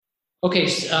Okay,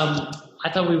 I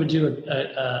thought we would do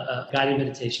a guided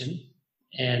meditation,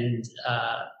 and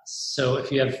so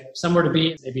if you have somewhere to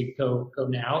be, maybe go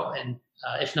now, and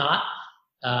if not,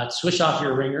 switch off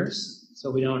your ringers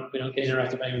so we don't get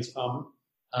interrupted by anyone's phone.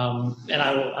 And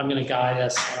I'm going to guide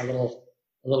us on a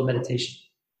little meditation.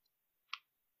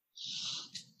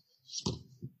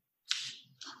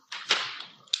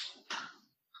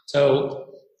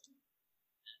 So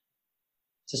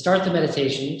to start the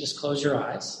meditation, just close your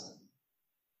eyes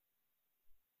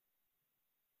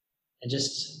and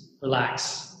just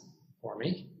relax for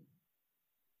me.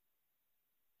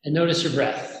 And notice your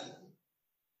breath.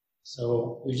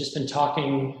 So we've just been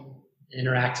talking and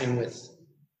interacting with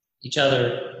each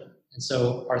other. And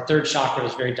so our third chakra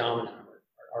is very dominant.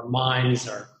 Our minds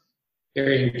are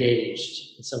very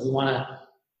engaged. And so we want to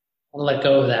let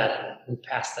go of that and move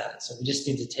past that. So we just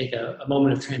need to take a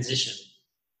moment of transition.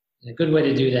 And a good way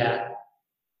to do that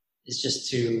is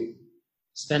just to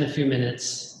spend a few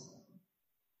minutes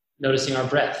noticing our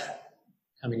breath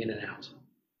coming in and out.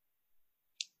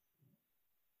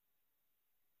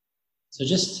 So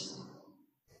just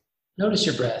notice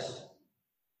your breath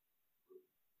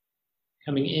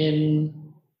coming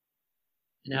in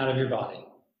and out of your body.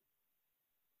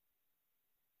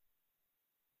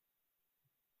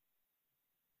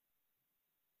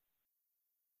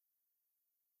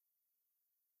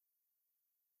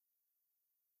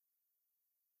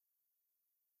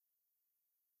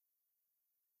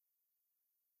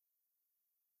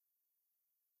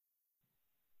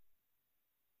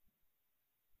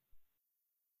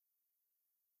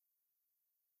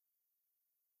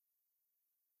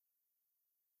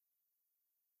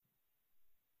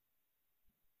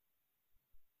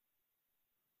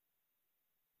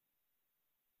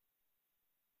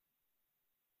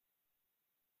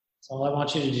 So all I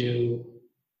want you to do,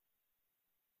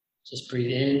 just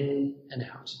breathe in and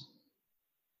out.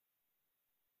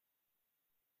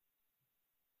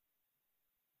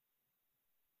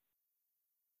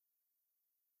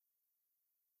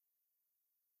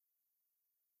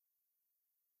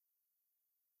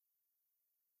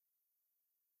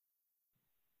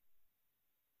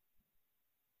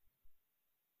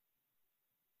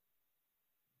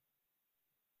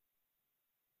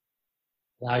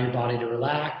 Allow your body to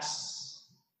relax.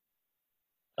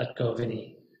 Let go of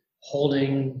any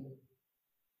holding.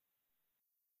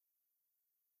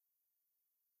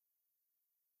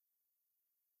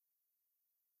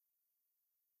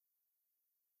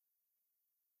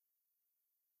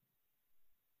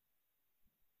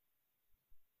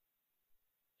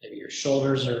 Maybe your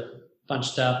shoulders are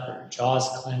bunched up or your jaws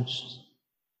clenched.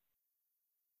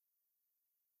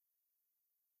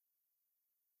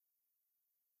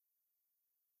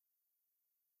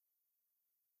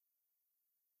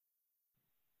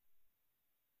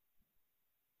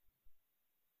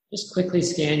 Just quickly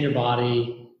scan your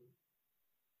body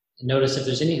and notice if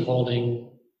there's any holding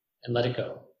and let it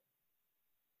go.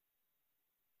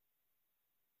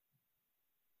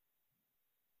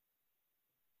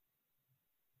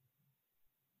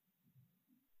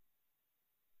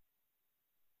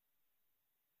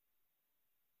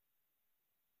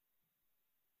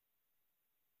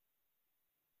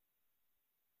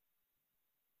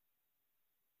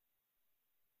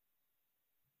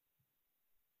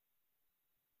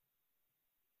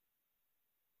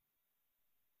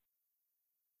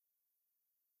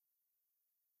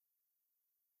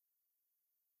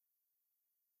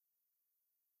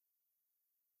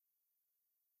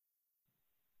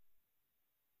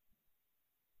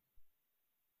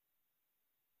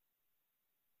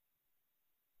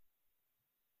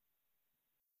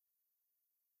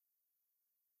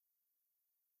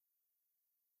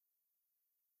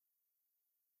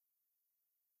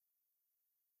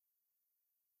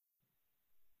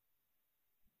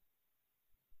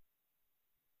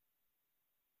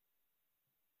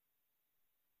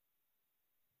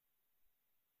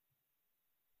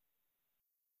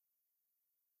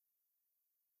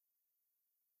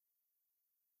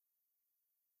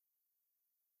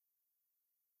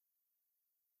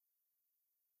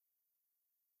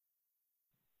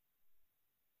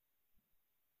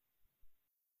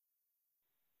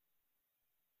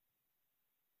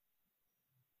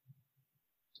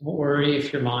 Don't worry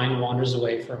if your mind wanders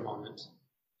away for a moment.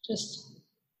 Just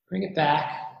bring it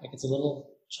back like it's a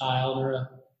little child or a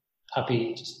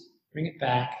puppy. Just bring it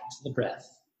back to the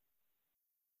breath.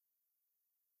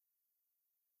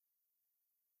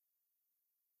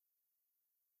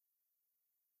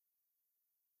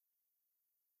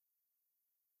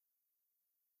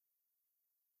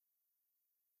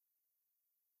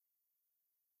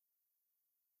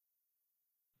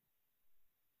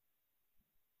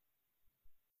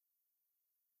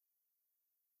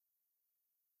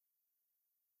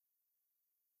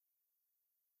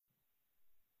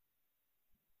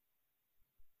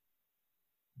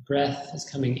 Breath is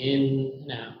coming in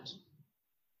and out,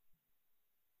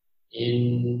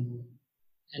 in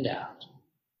and out.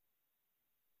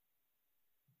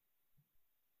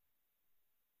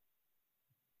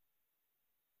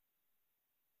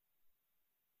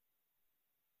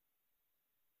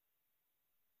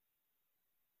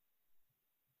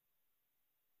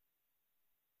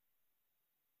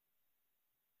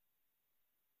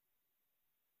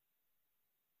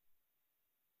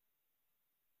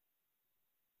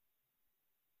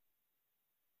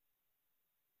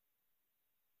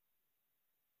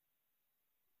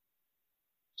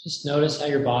 Just notice how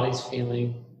your body's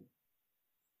feeling.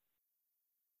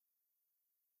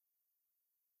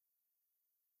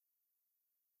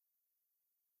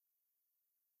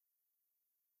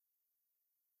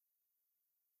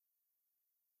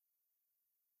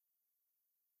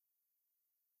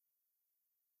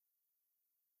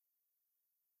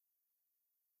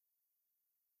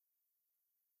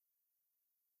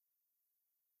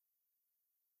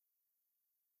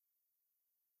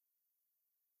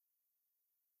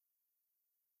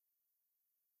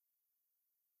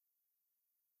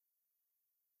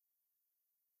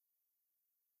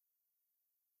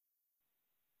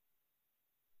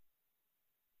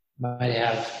 Might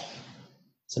have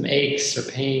some aches or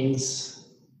pains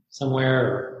somewhere,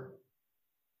 or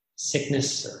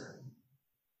sickness or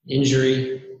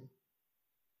injury.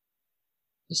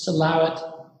 Just allow it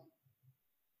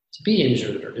to be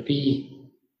injured or to be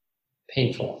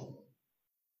painful.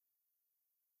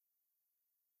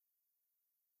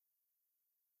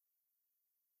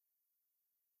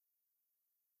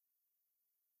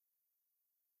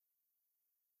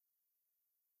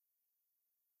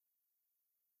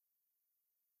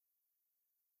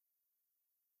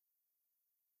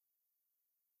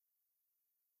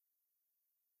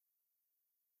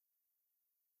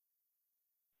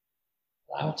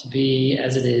 Allow it to be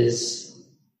as it is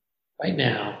right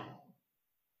now,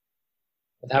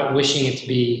 without wishing it to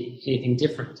be anything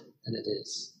different than it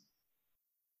is.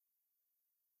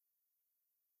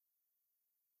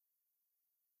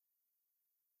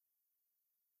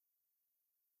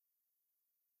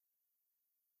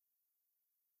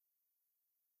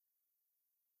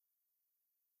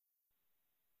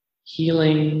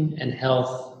 Healing and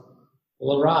health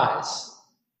will arise.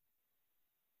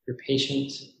 You're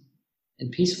patient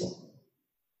and peaceful.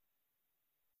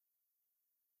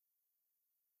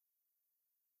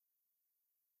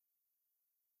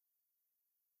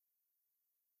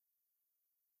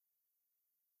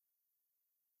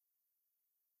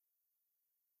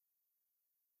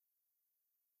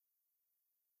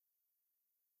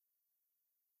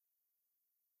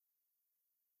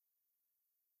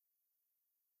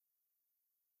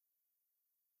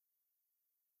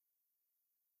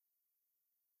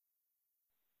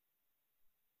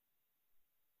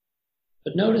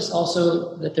 But notice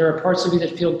also that there are parts of you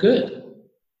that feel good.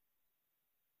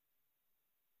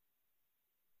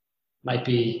 Might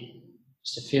be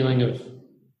just a feeling of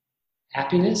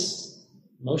happiness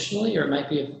emotionally, or it might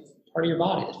be a part of your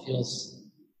body that feels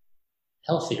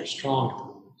healthy or strong.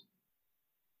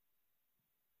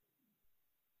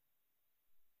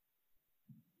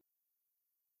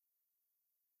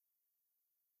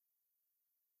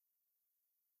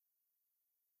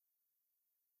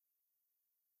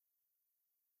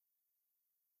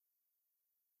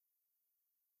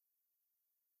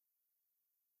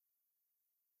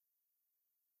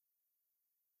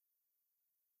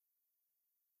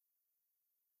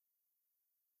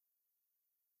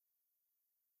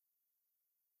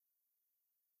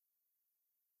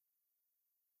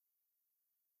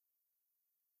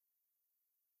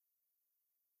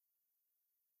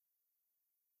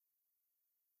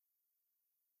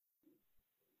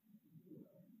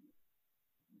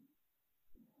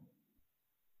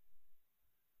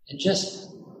 And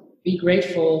just be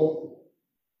grateful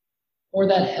for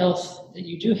that health that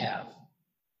you do have,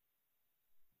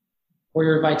 for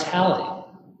your vitality.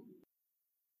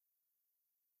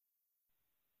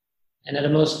 And at a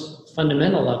most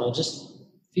fundamental level, just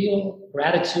feel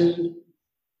gratitude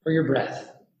for your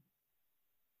breath,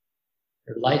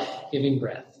 your life-giving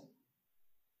breath.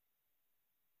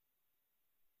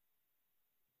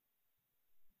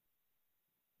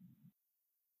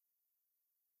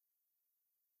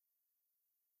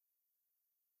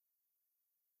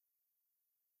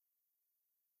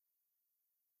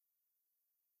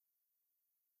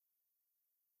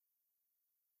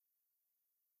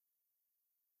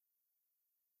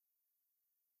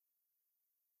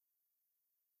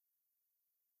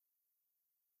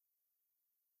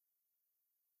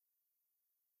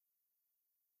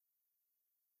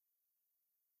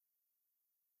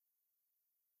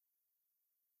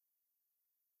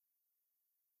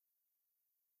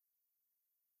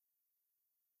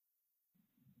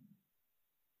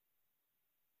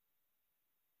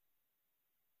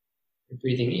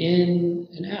 breathing in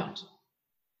and out.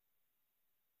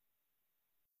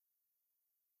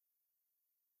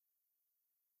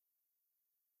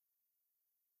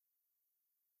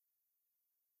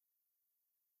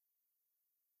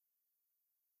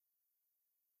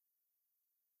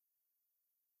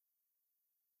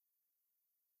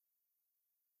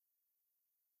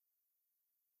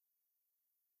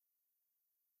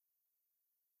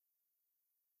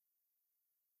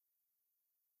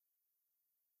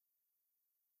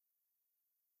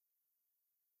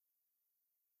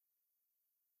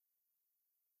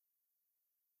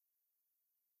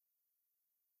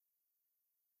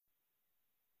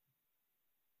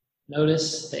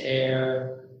 Notice the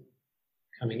air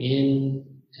coming in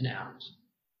and out.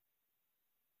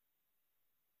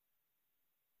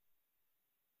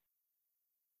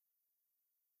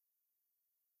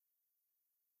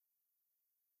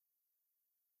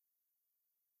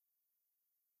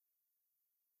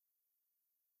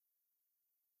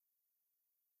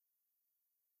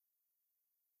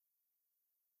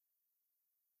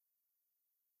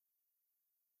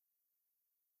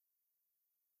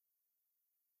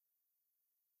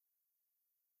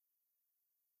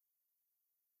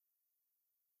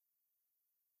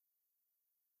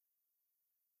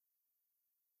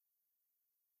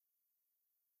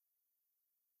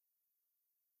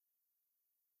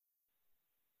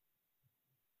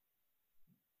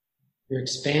 You're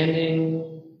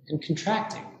expanding and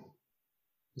contracting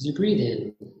as you breathe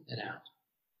in and out.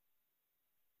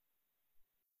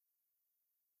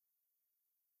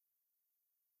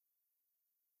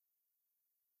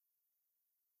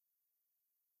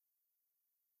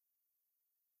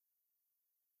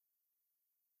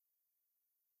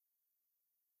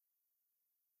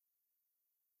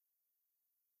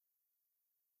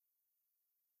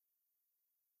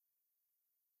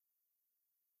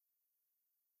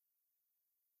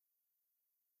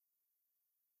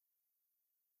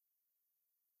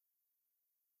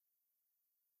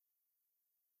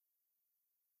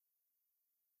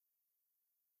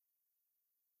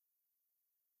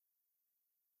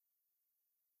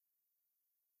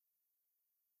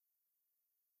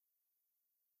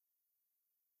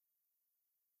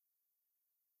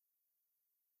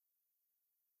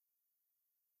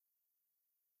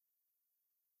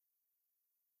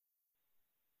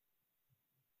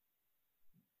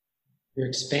 You're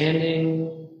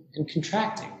expanding and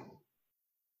contracting.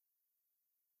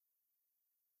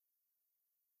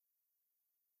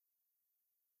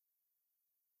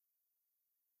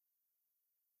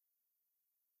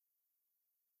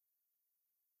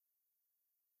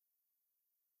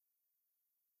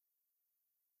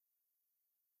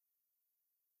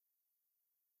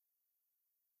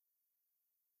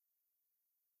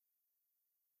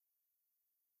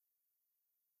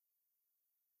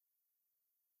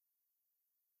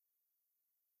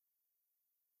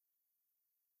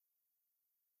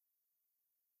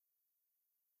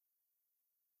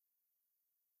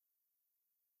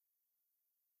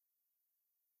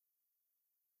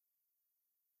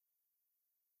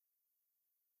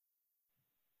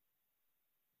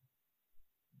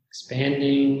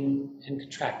 Expanding and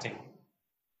contracting.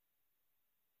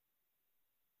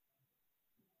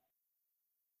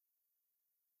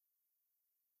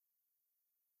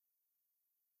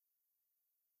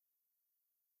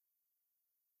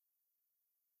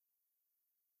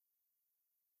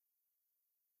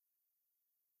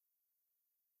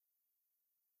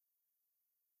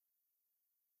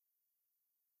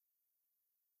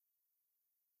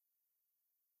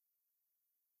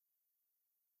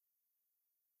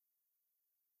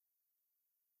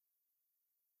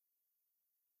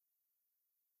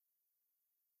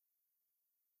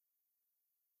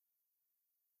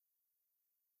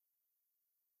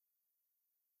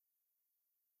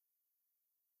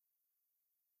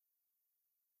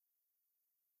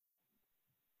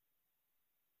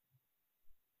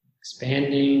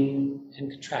 Expanding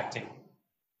and contracting.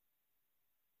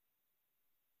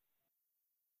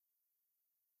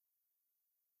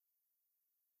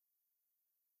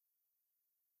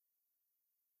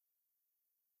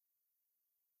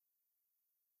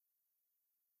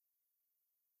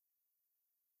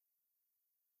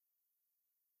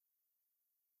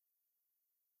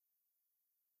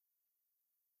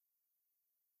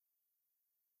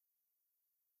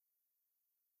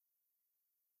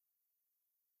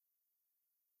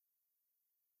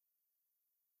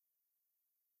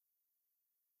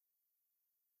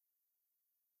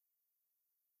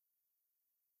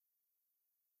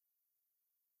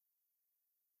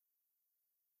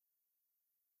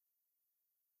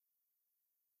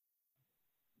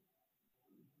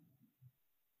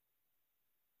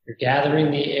 You're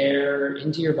gathering the air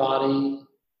into your body, and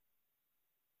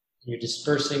you're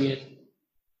dispersing it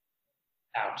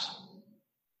out.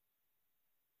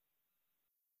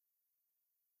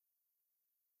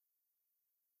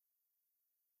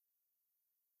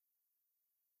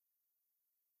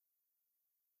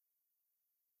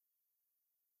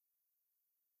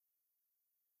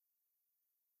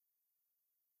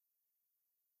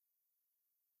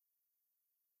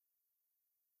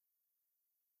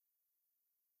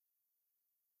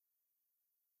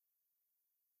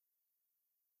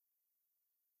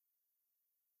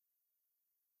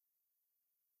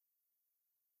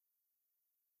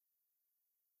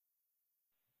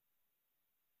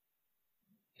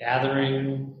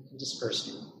 Gathering and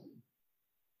dispersing.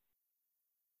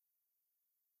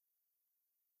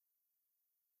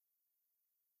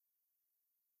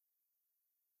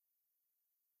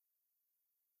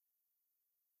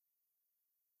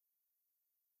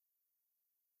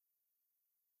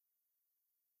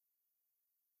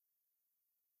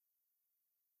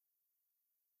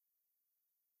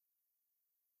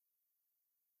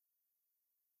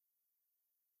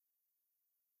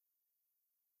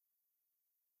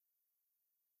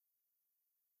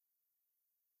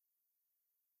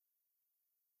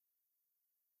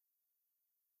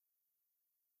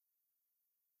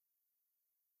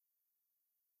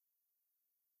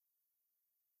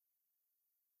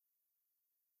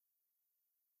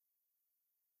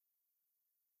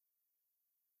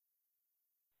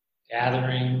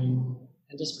 Gathering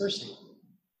and dispersing.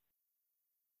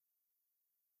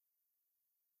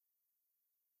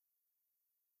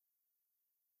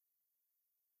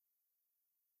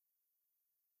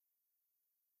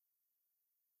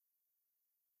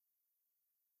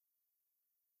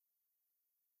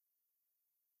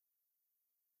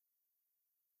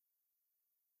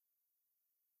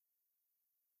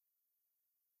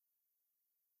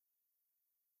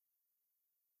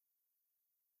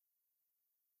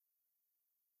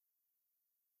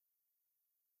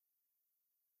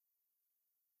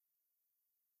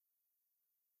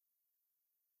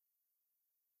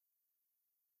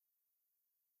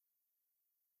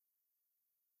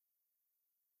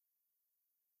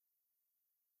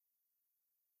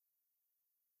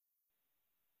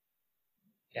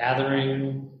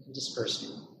 Gathering and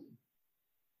dispersing.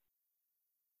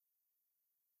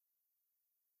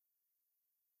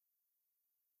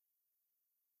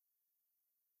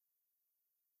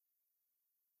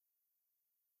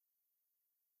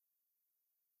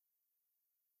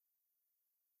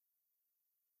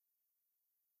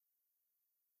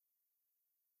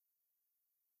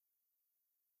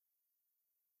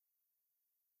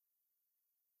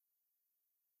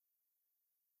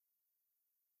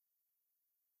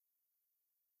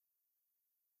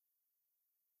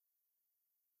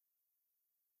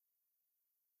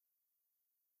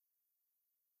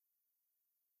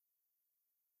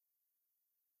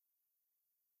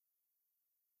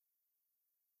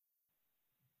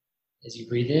 As you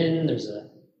breathe in, there's a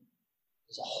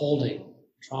holding,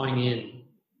 drawing in.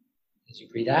 As you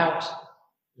breathe out,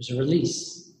 there's a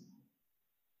release.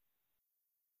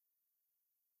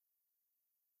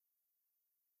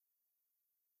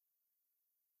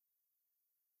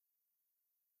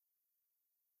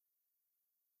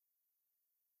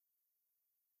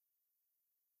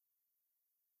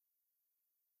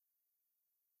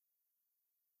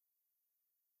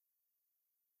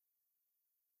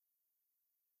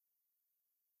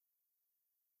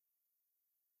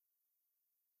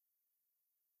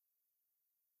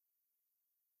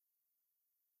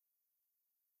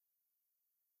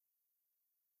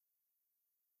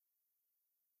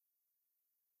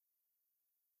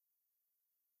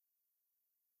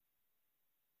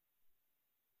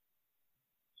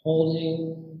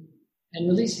 Holding and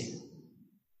releasing.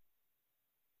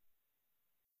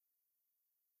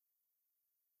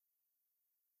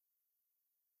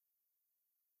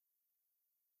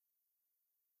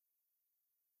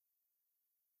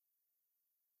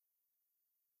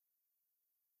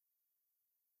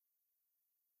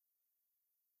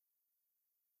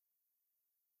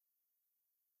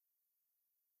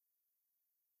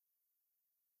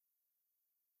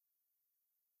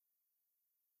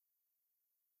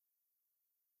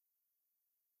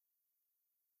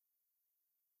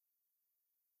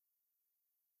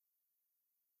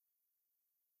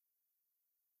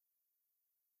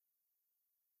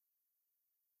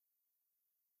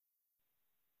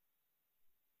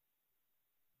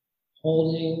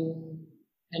 Holding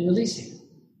and releasing.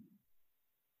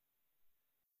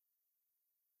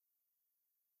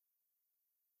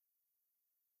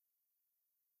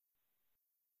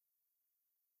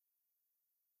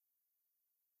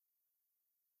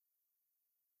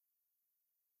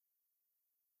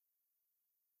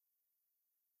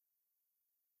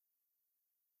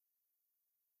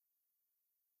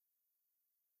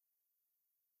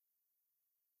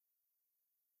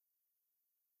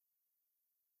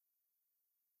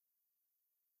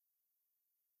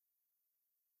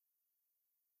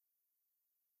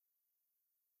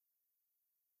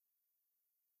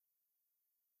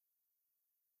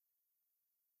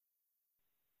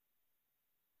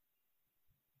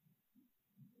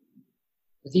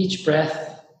 With each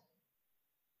breath,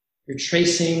 you're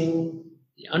tracing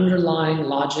the underlying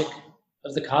logic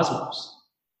of the cosmos.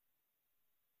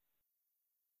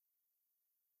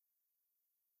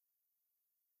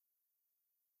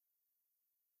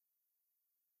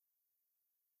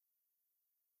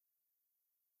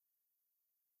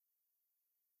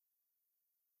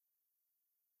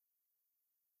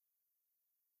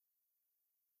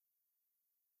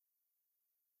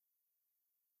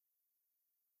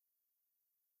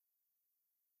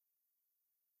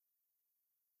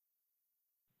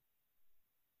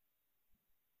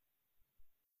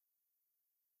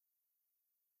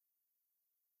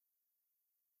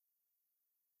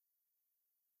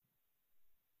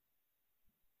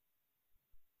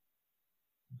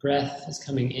 Breath is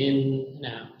coming in and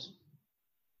out,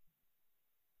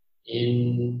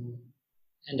 in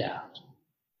and out.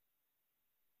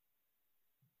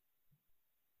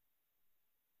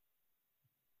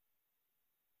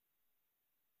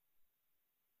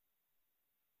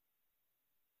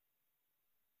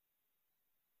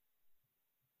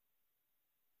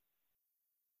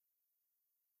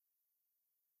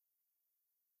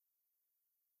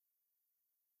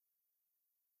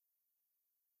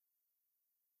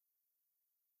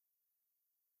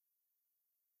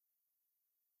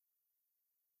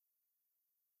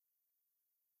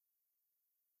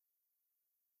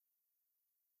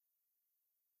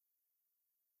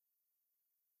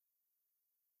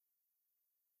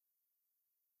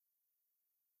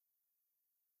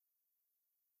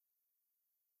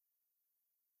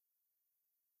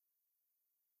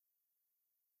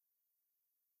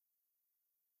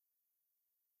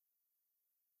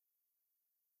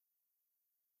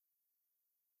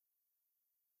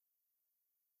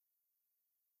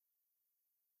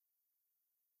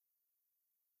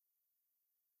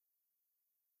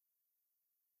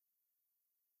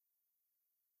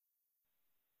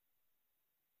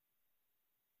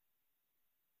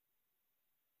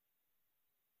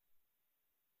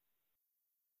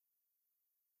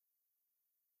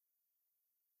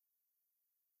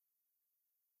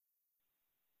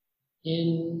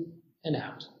 In and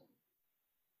out.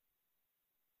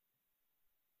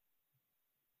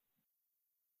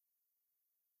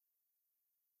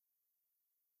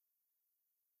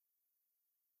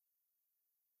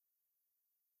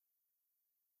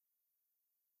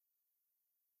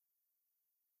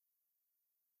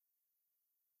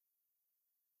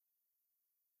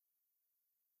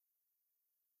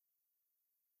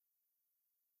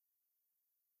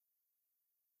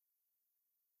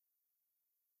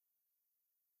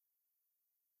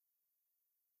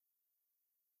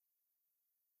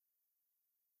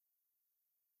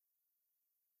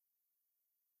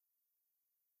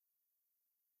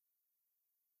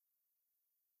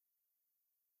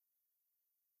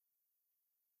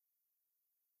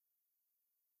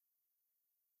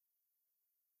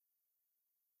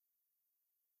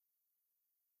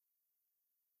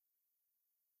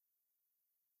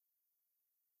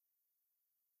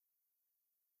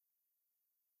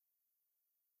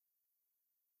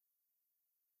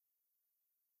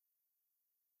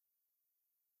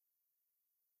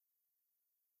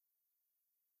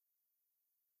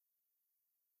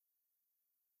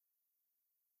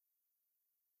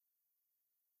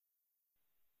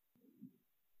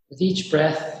 With each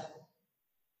breath,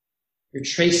 you're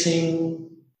tracing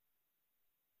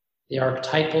the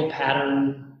archetypal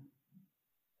pattern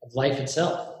of life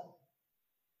itself.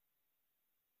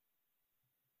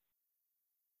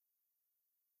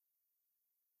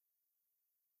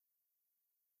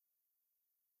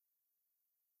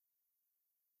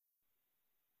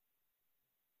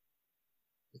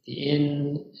 With the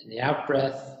in and the out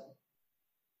breath,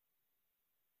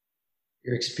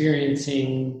 you're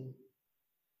experiencing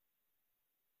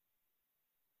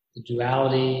the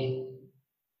duality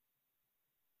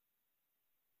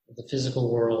of the physical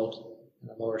world and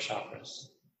the lower chakras.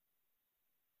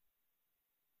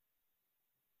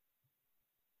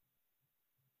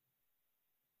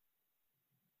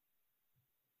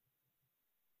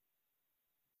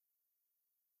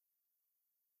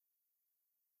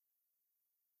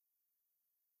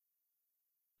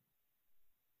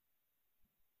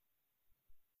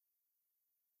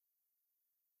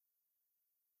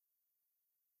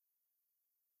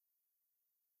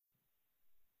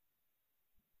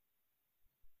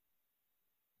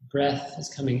 Breath is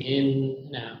coming in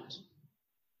and out.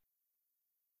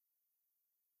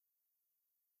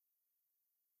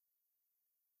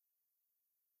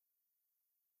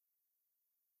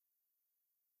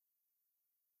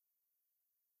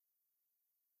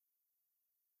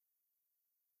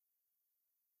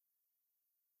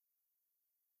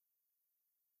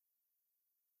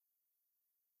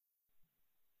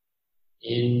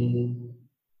 In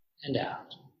and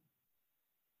out.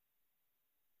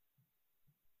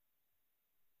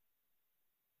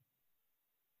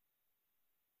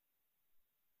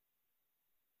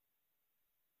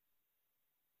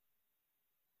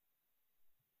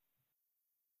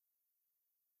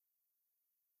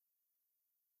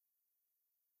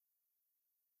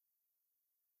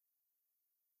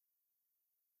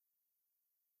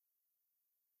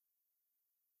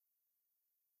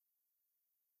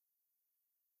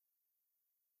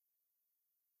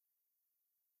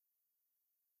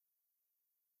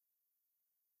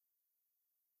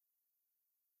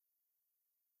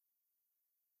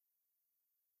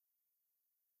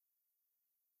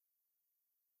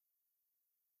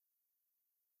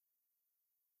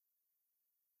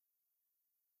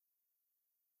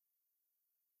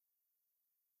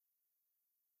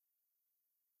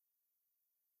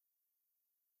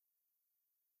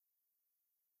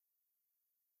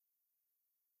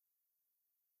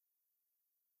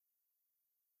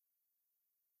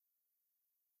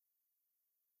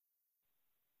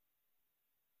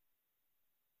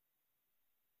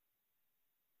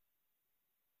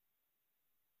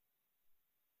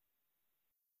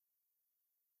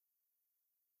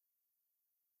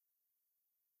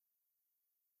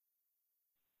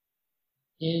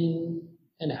 In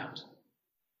and out.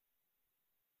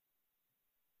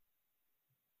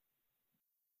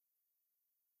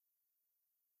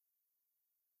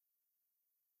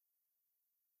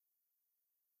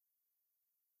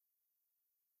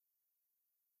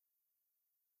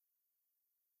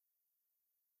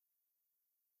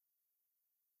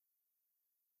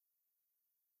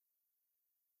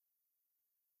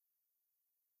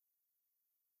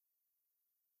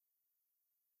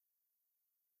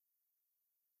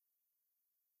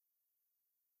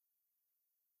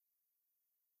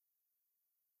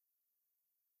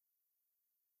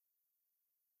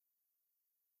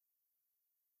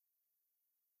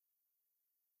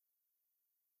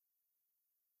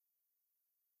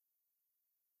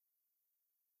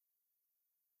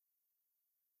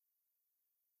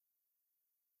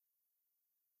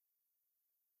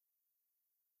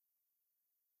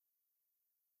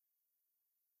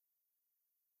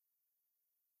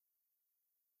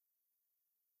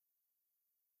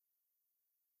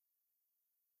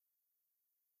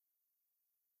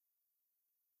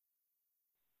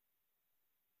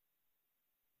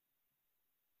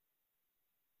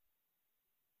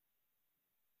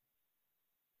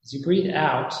 As you breathe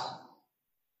out,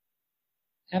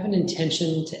 have an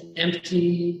intention to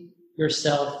empty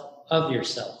yourself of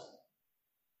yourself.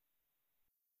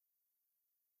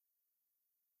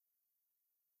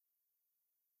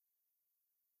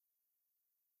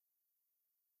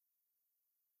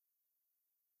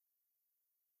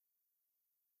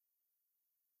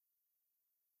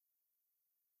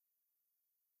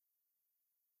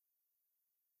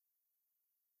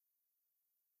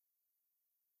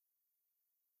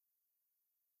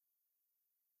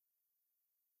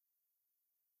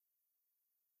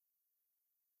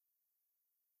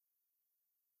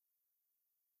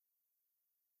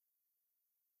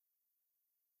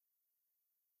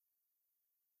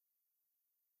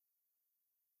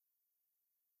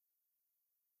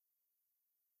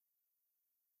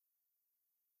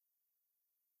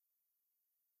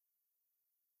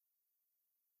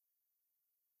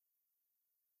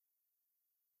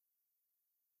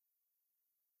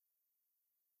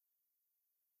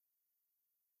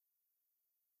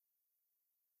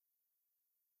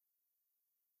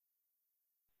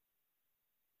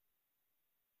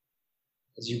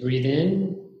 As you breathe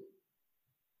in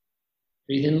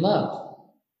love.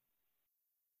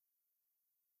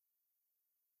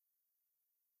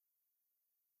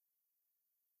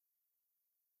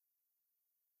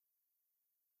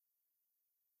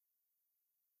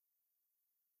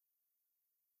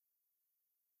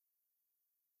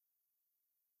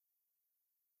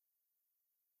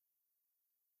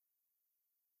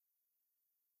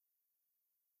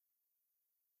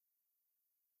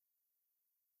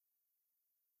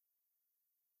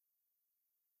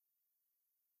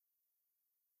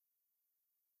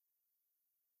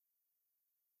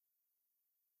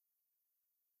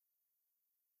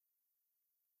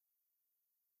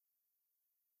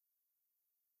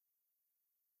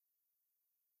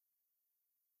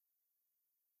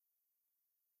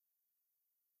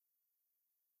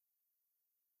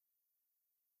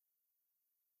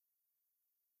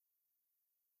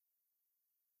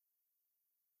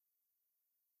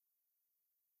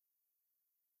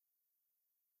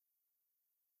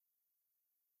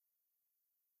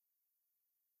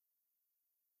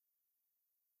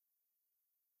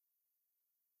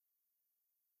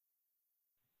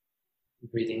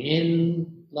 breathing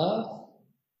in love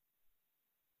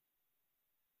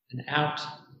and out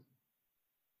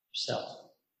yourself.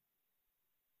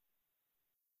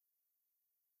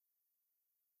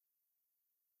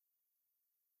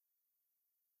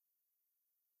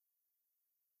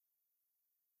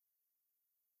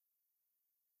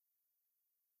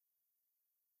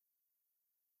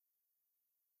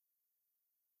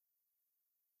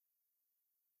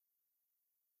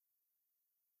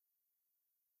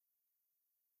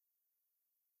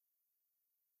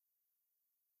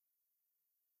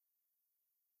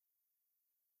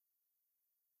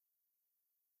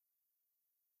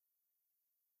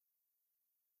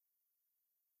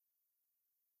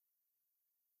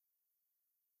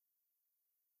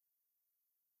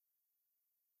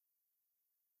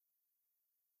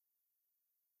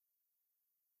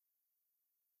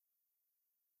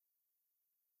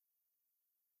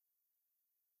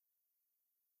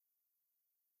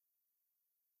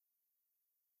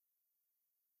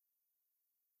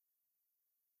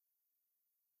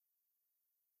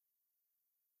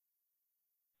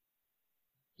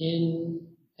 In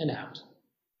and out.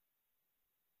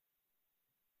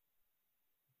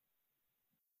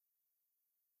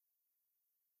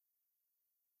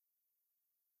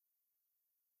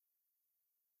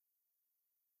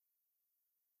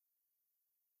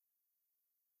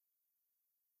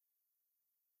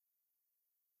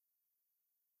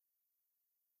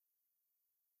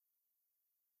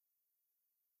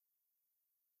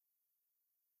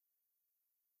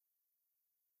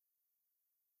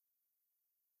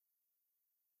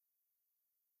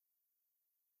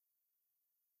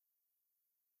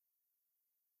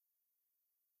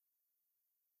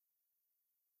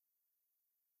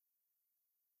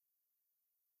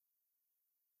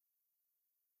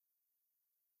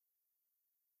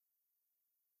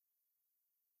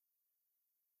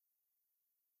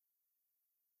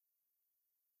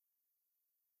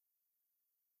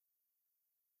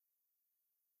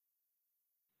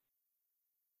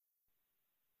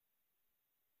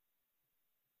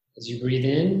 As you breathe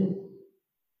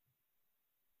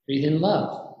in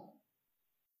love.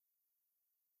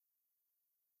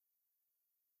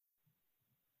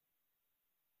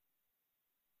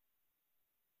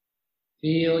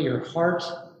 Feel your heart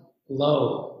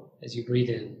glow as you breathe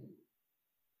in.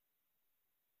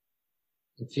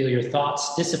 And feel your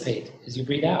thoughts dissipate as you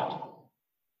breathe out.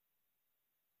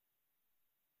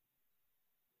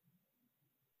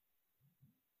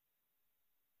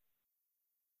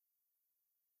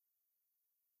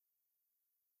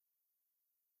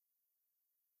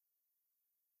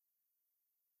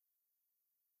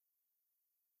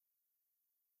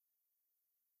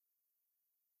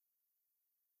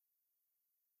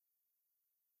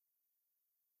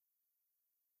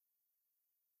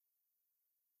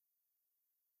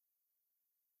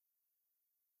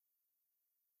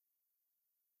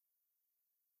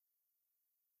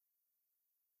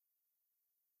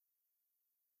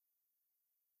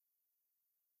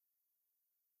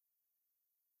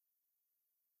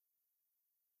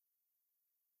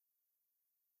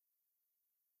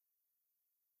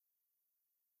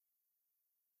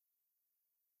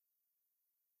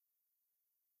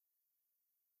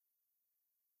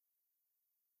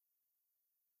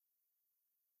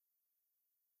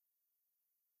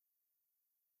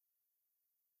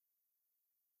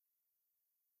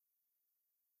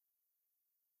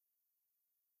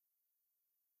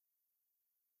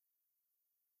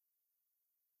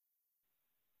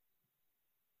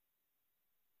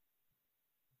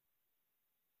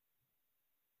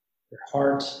 Your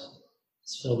heart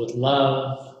is filled with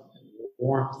love and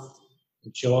warmth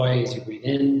and joy as you breathe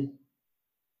in.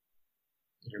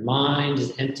 And your mind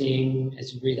is emptying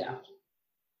as you breathe out.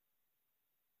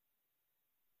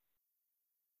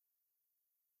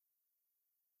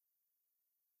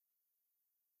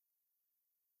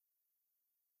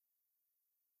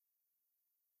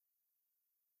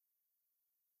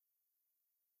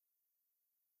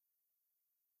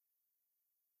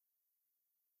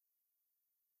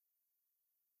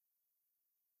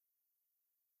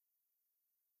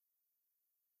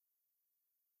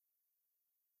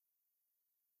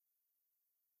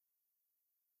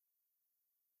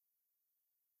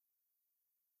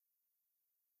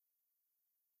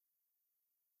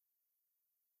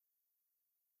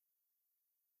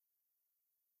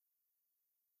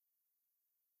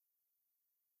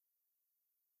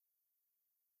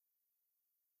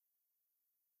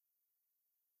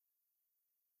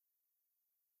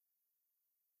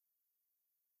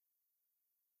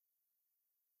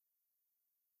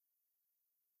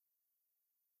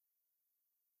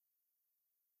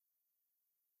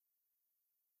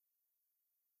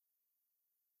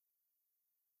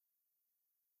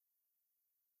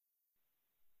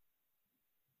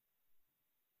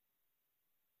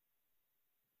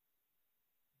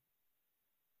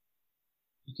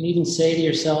 You can even say to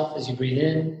yourself as you breathe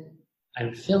in,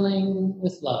 I'm filling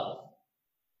with love.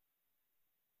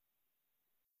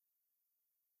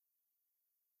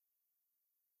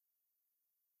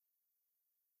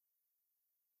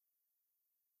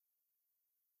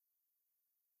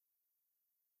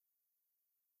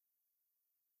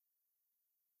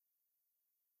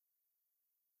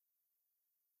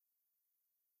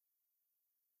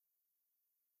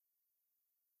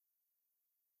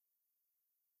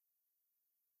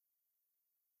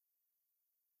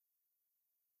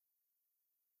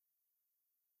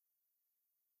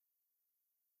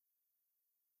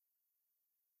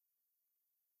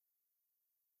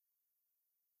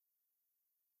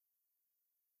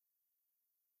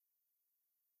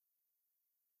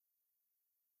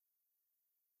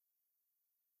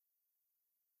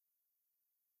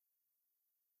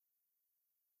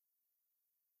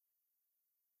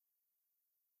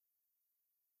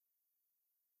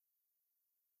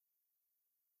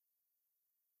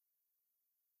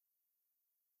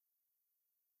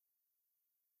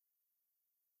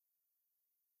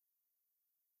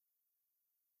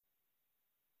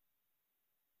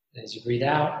 And as you breathe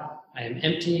out, I am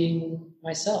emptying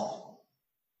myself.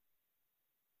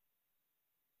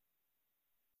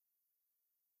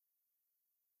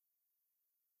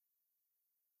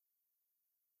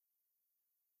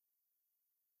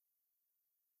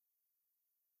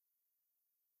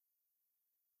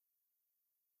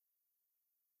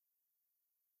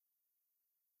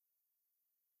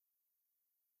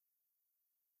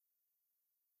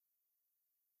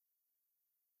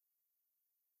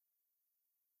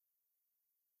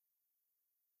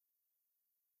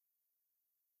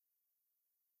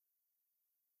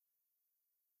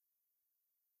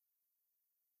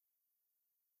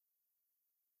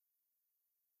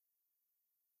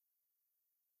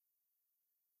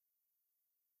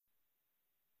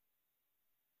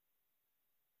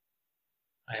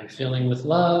 I am filling with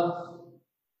love.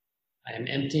 I am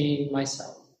emptying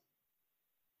myself.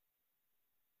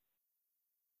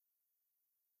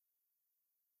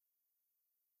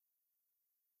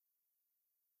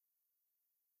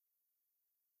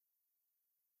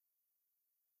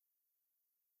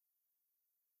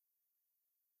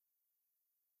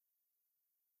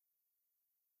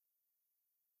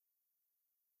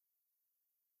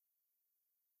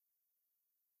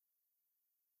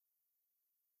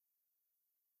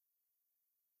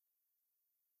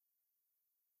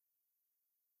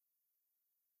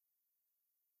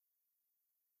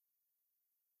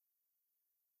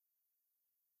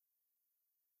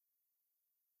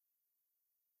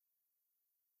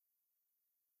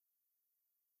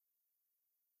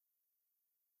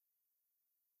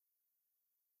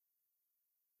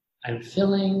 I'm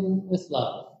filling with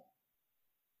love.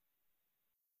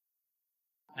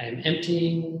 I am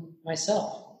emptying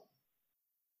myself.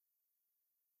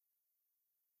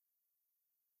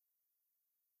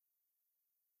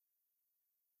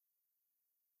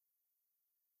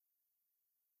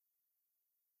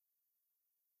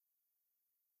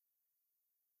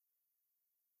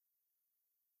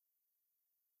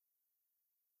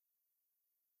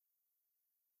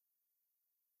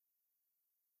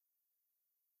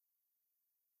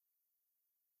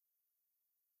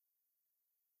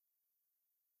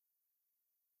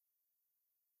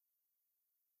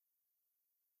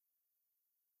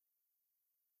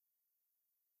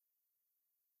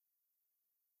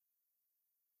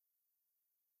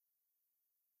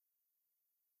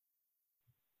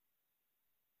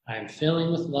 I am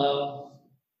filling with love.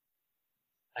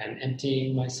 I am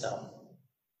emptying myself.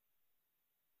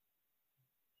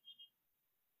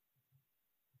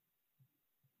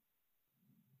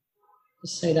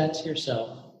 Just say that to yourself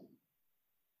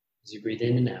as you breathe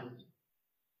in and out.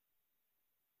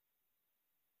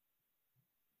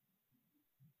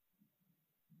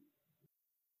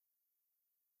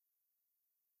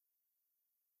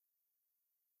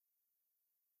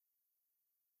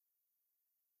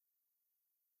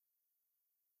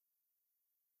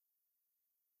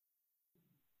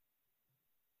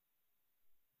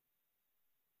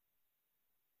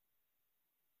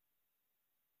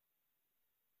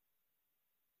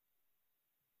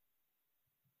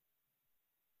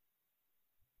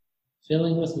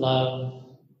 Filling with love,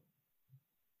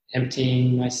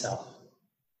 emptying myself.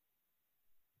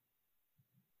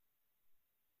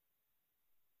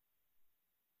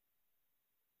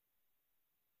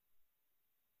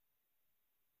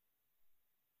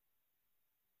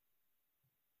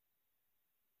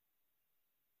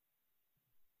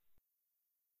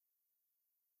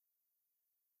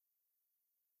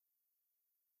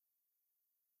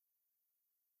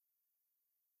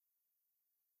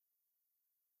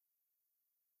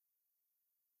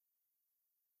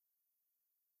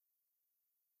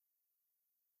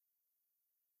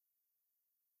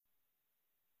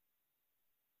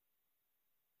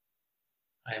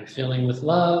 I am filling with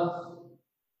love.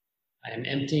 I am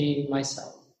emptying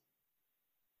myself.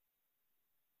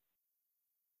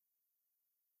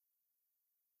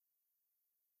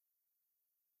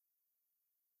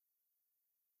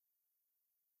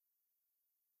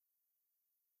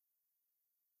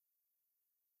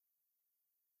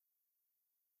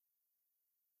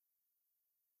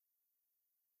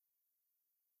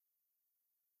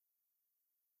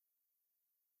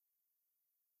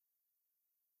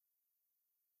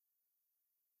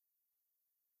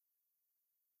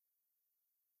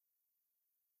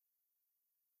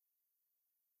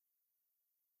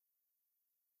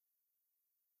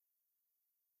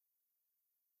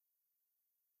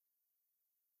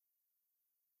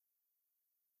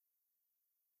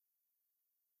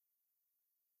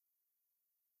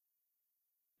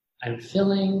 I'm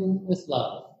filling with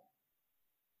love.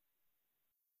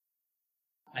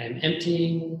 I am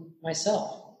emptying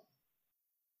myself.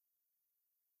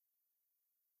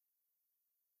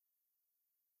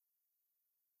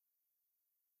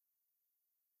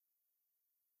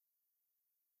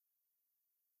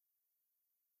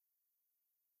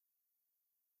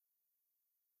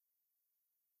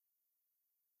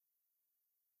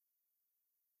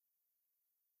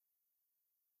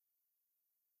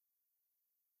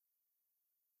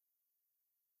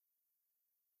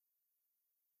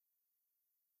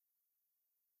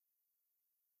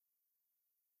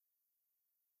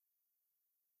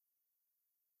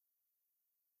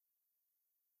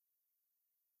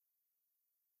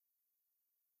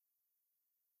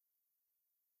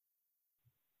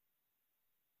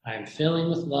 I am filling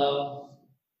with love.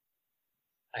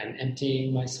 I am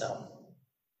emptying myself.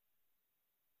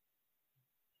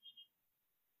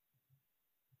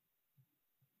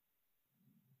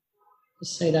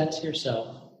 Just say that to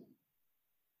yourself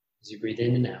as you breathe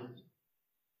in and out.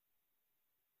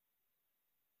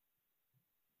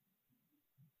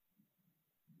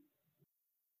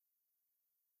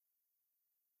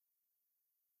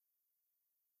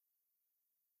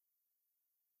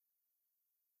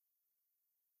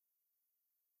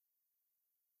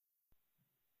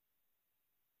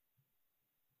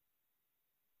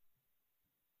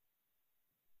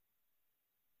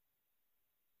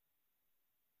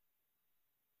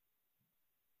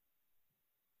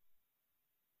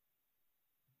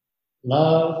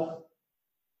 Love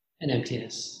and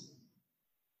emptiness.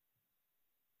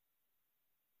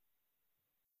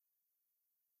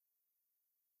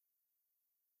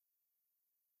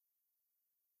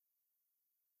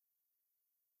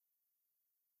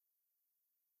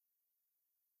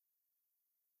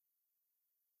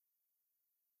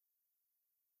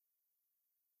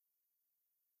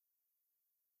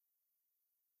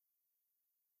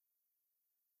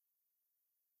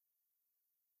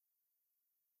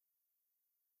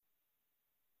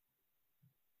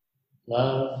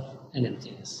 Love and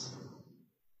emptiness.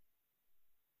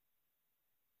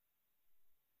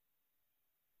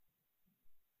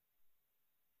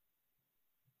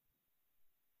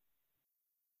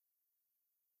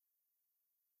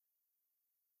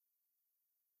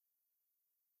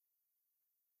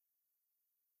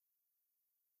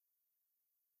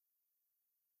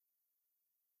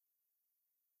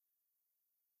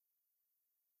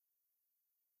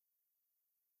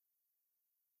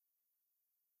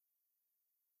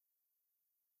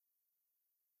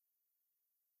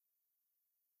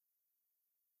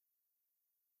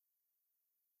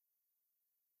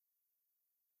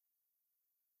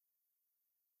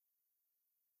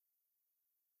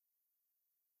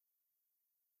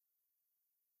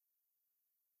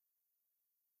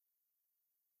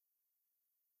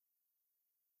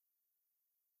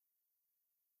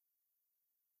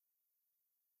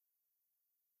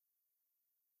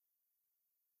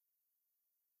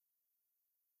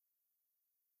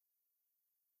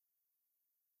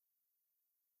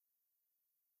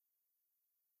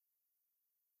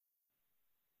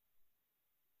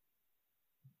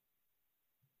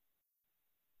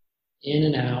 In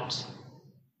and out.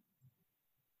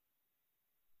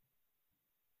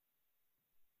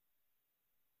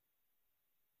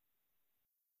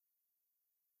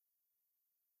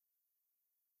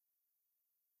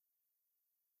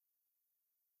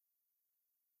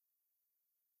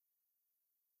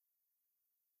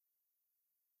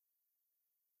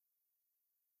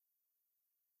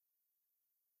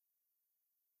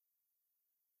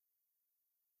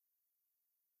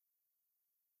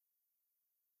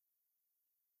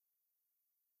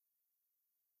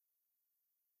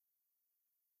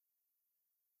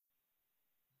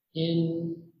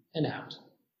 In and out.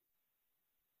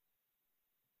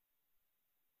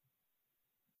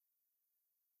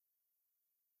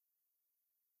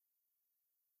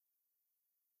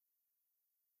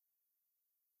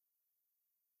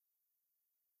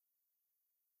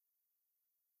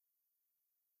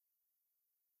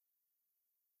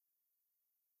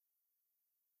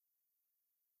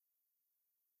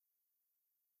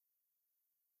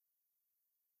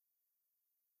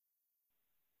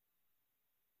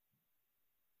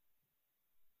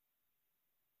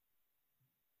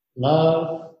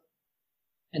 love,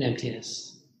 and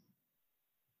emptiness.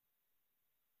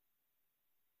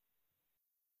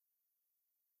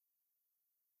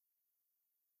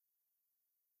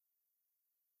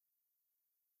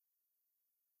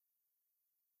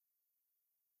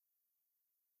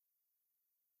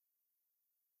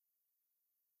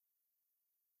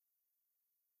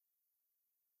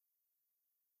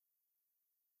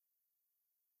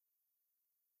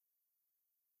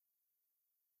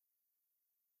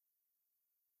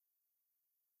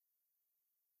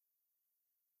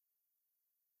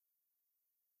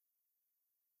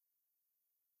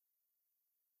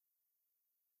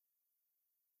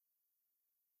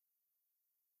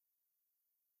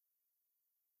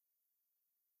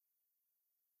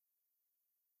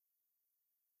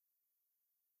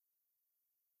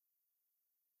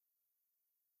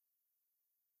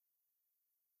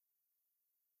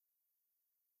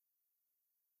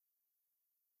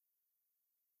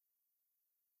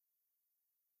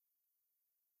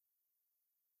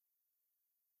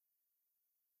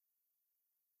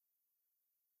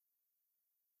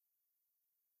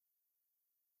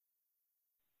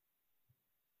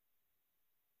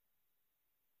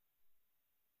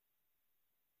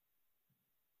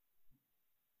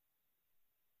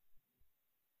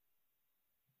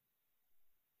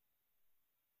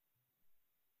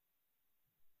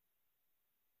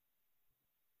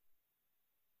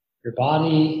 Your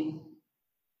body,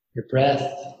 your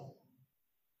breath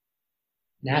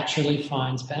naturally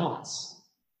finds balance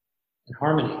and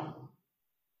harmony.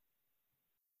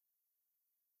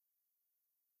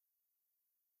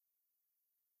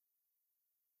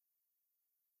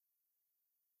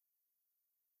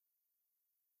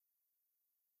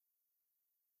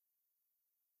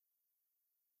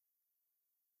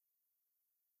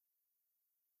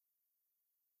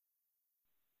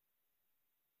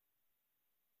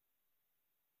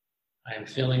 I am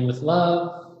filling with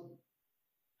love.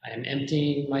 I am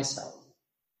emptying myself.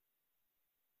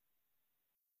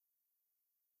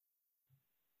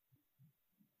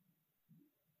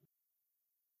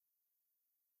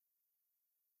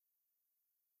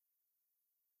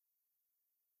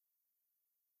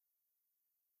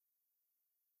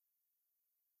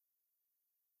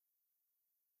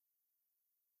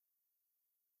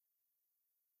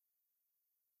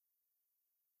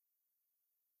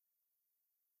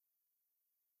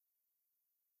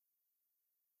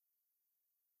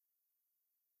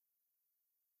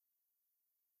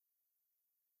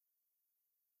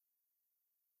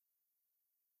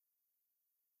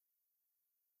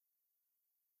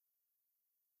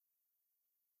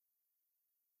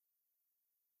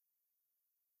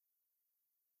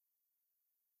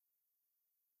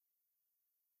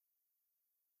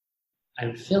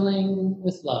 I'm filling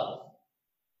with love.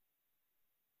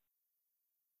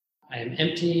 I am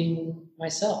emptying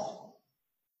myself.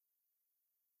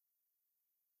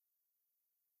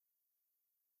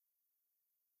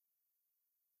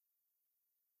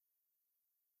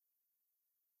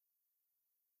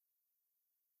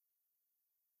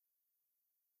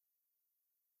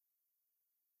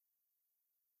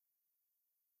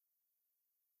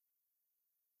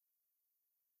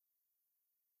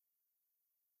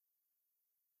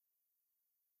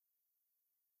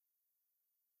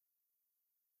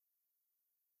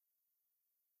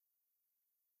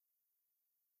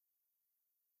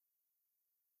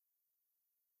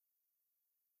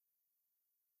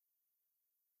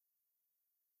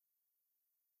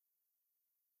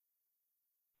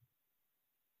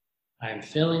 I am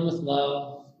filling with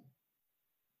love.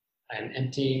 I am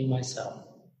emptying myself.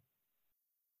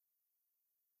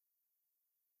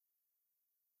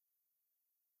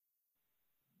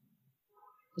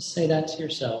 Just say that to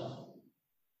yourself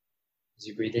as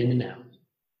you breathe in and out.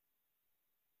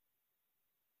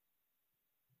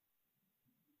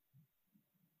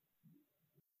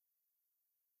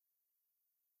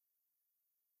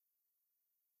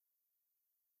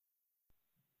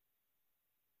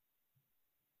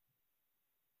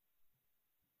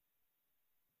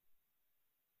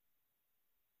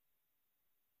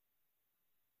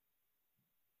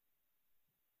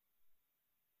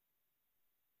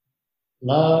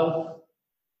 Love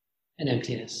and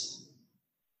emptiness.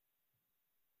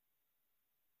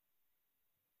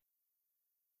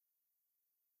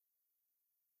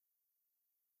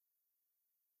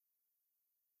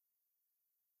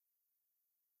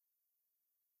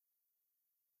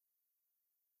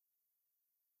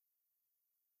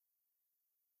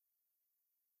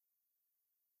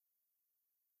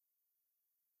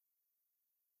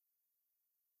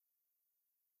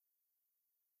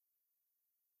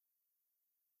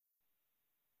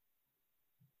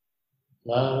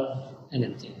 Love and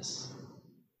emptiness.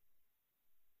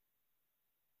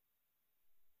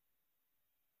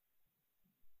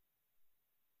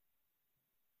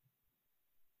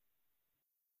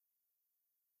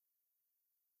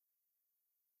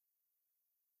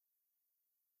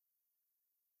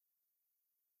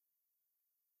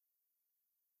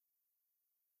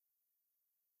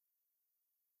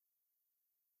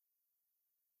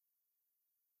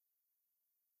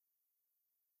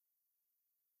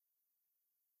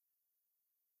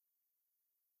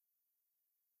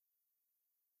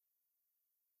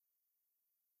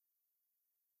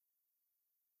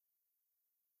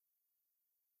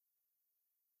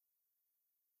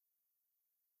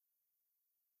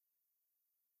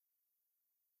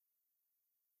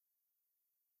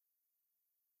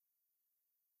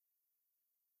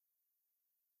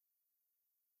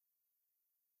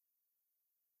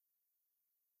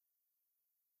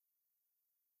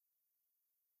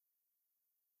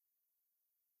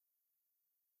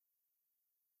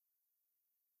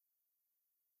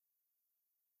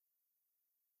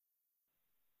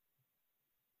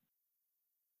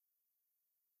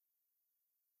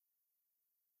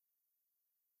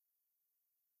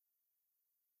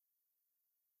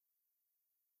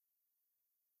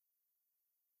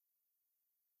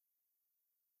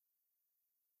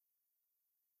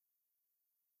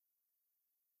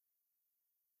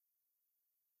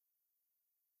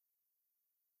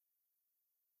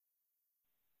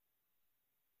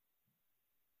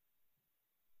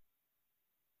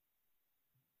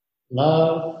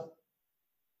 Love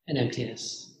and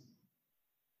emptiness.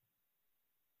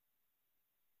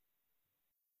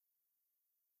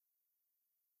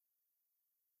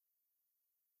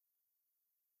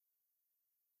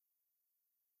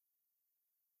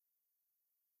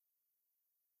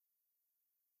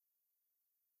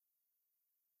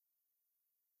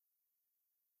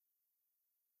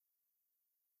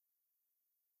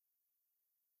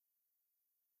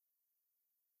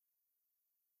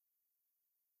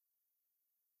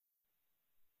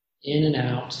 In and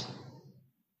out,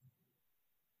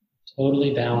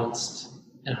 totally balanced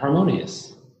and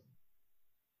harmonious.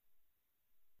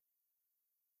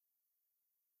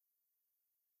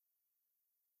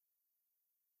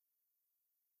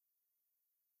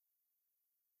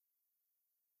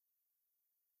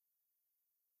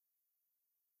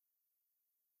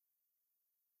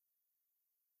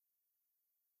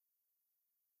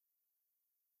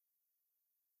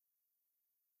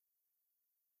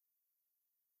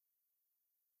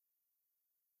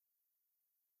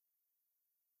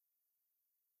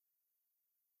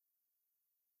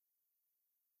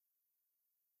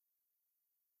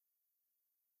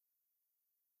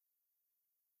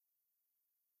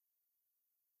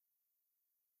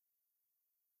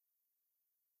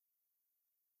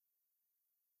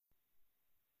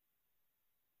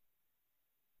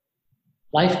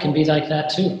 Life can be like that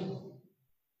too.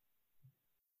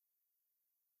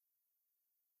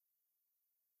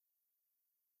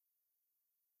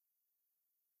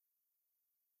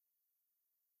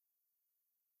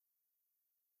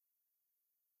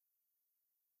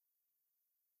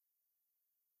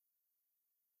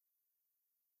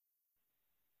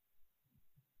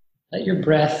 Let your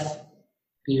breath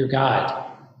be your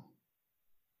guide.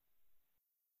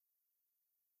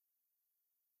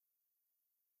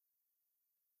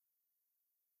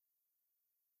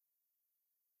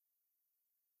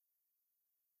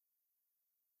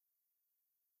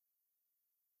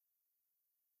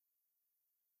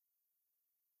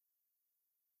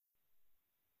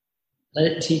 Let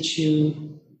it teach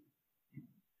you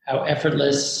how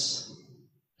effortless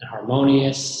and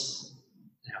harmonious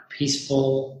and how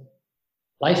peaceful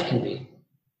life can be,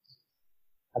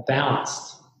 how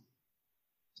balanced,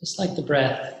 just like the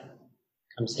breath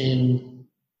comes in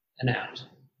and out.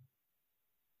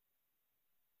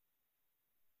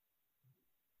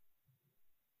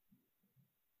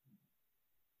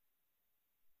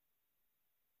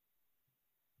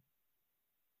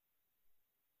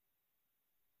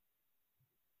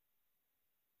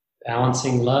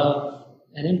 Balancing love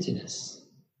and emptiness,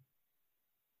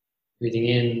 breathing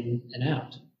in and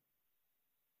out.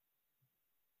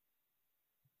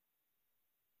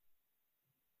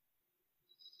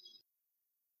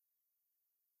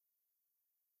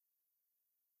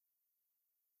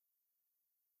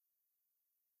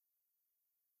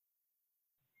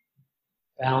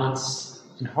 Balance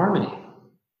and harmony,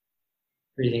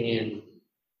 breathing in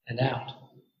and out.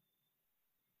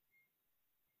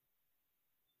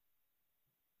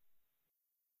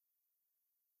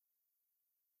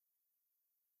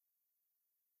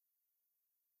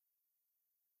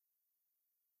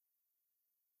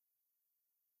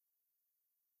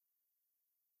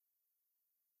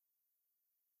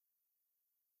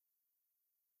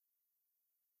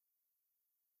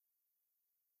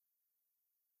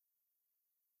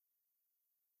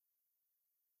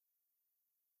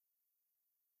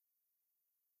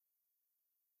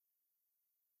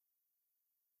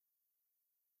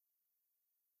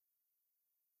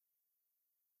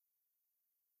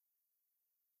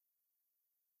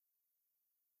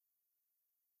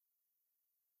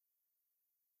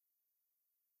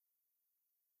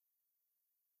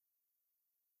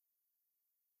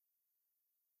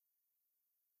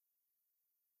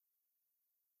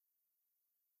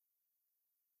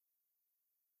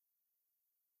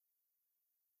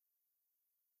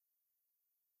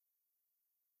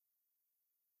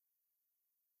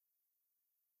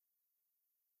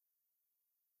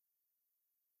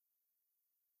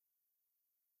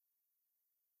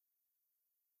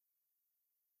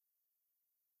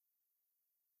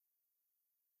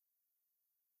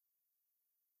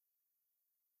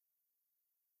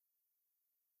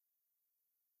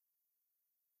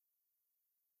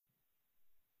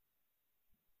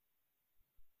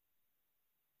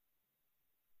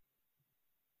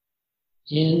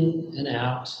 In and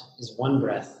out is one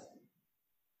breath.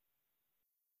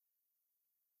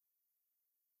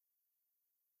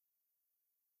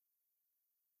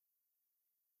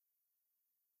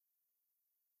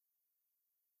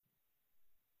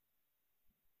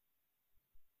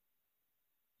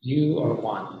 You are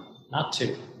one, not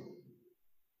two.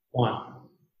 One.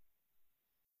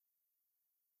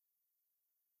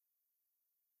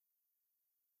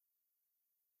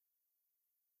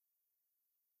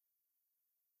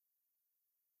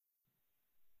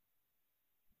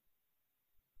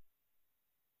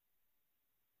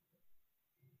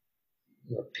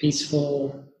 You are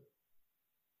peaceful,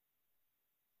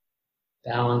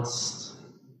 balanced,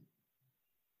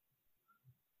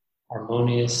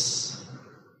 harmonious,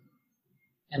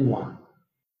 and one.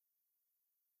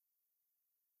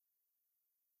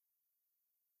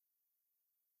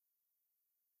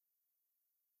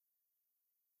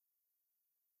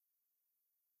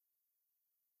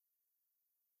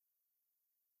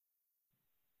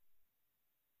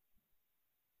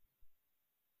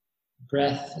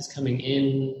 Breath is coming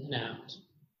in and out.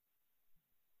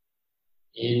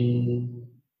 In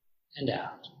and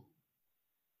out.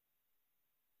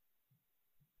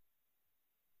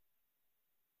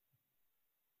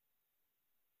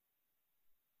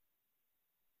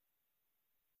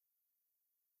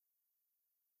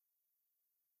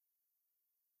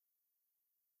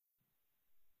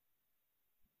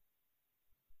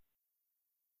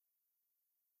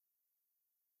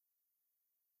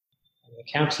 I'm going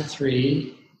to count to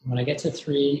 3. When I get to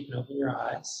 3, you can open your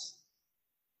eyes.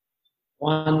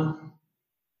 1,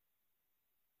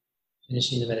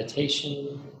 finishing the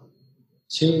meditation.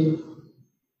 2,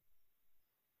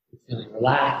 you're feeling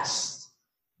relaxed,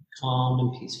 calm,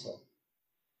 and peaceful.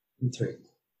 And 3.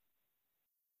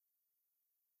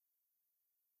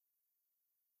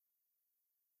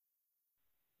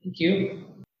 Thank you.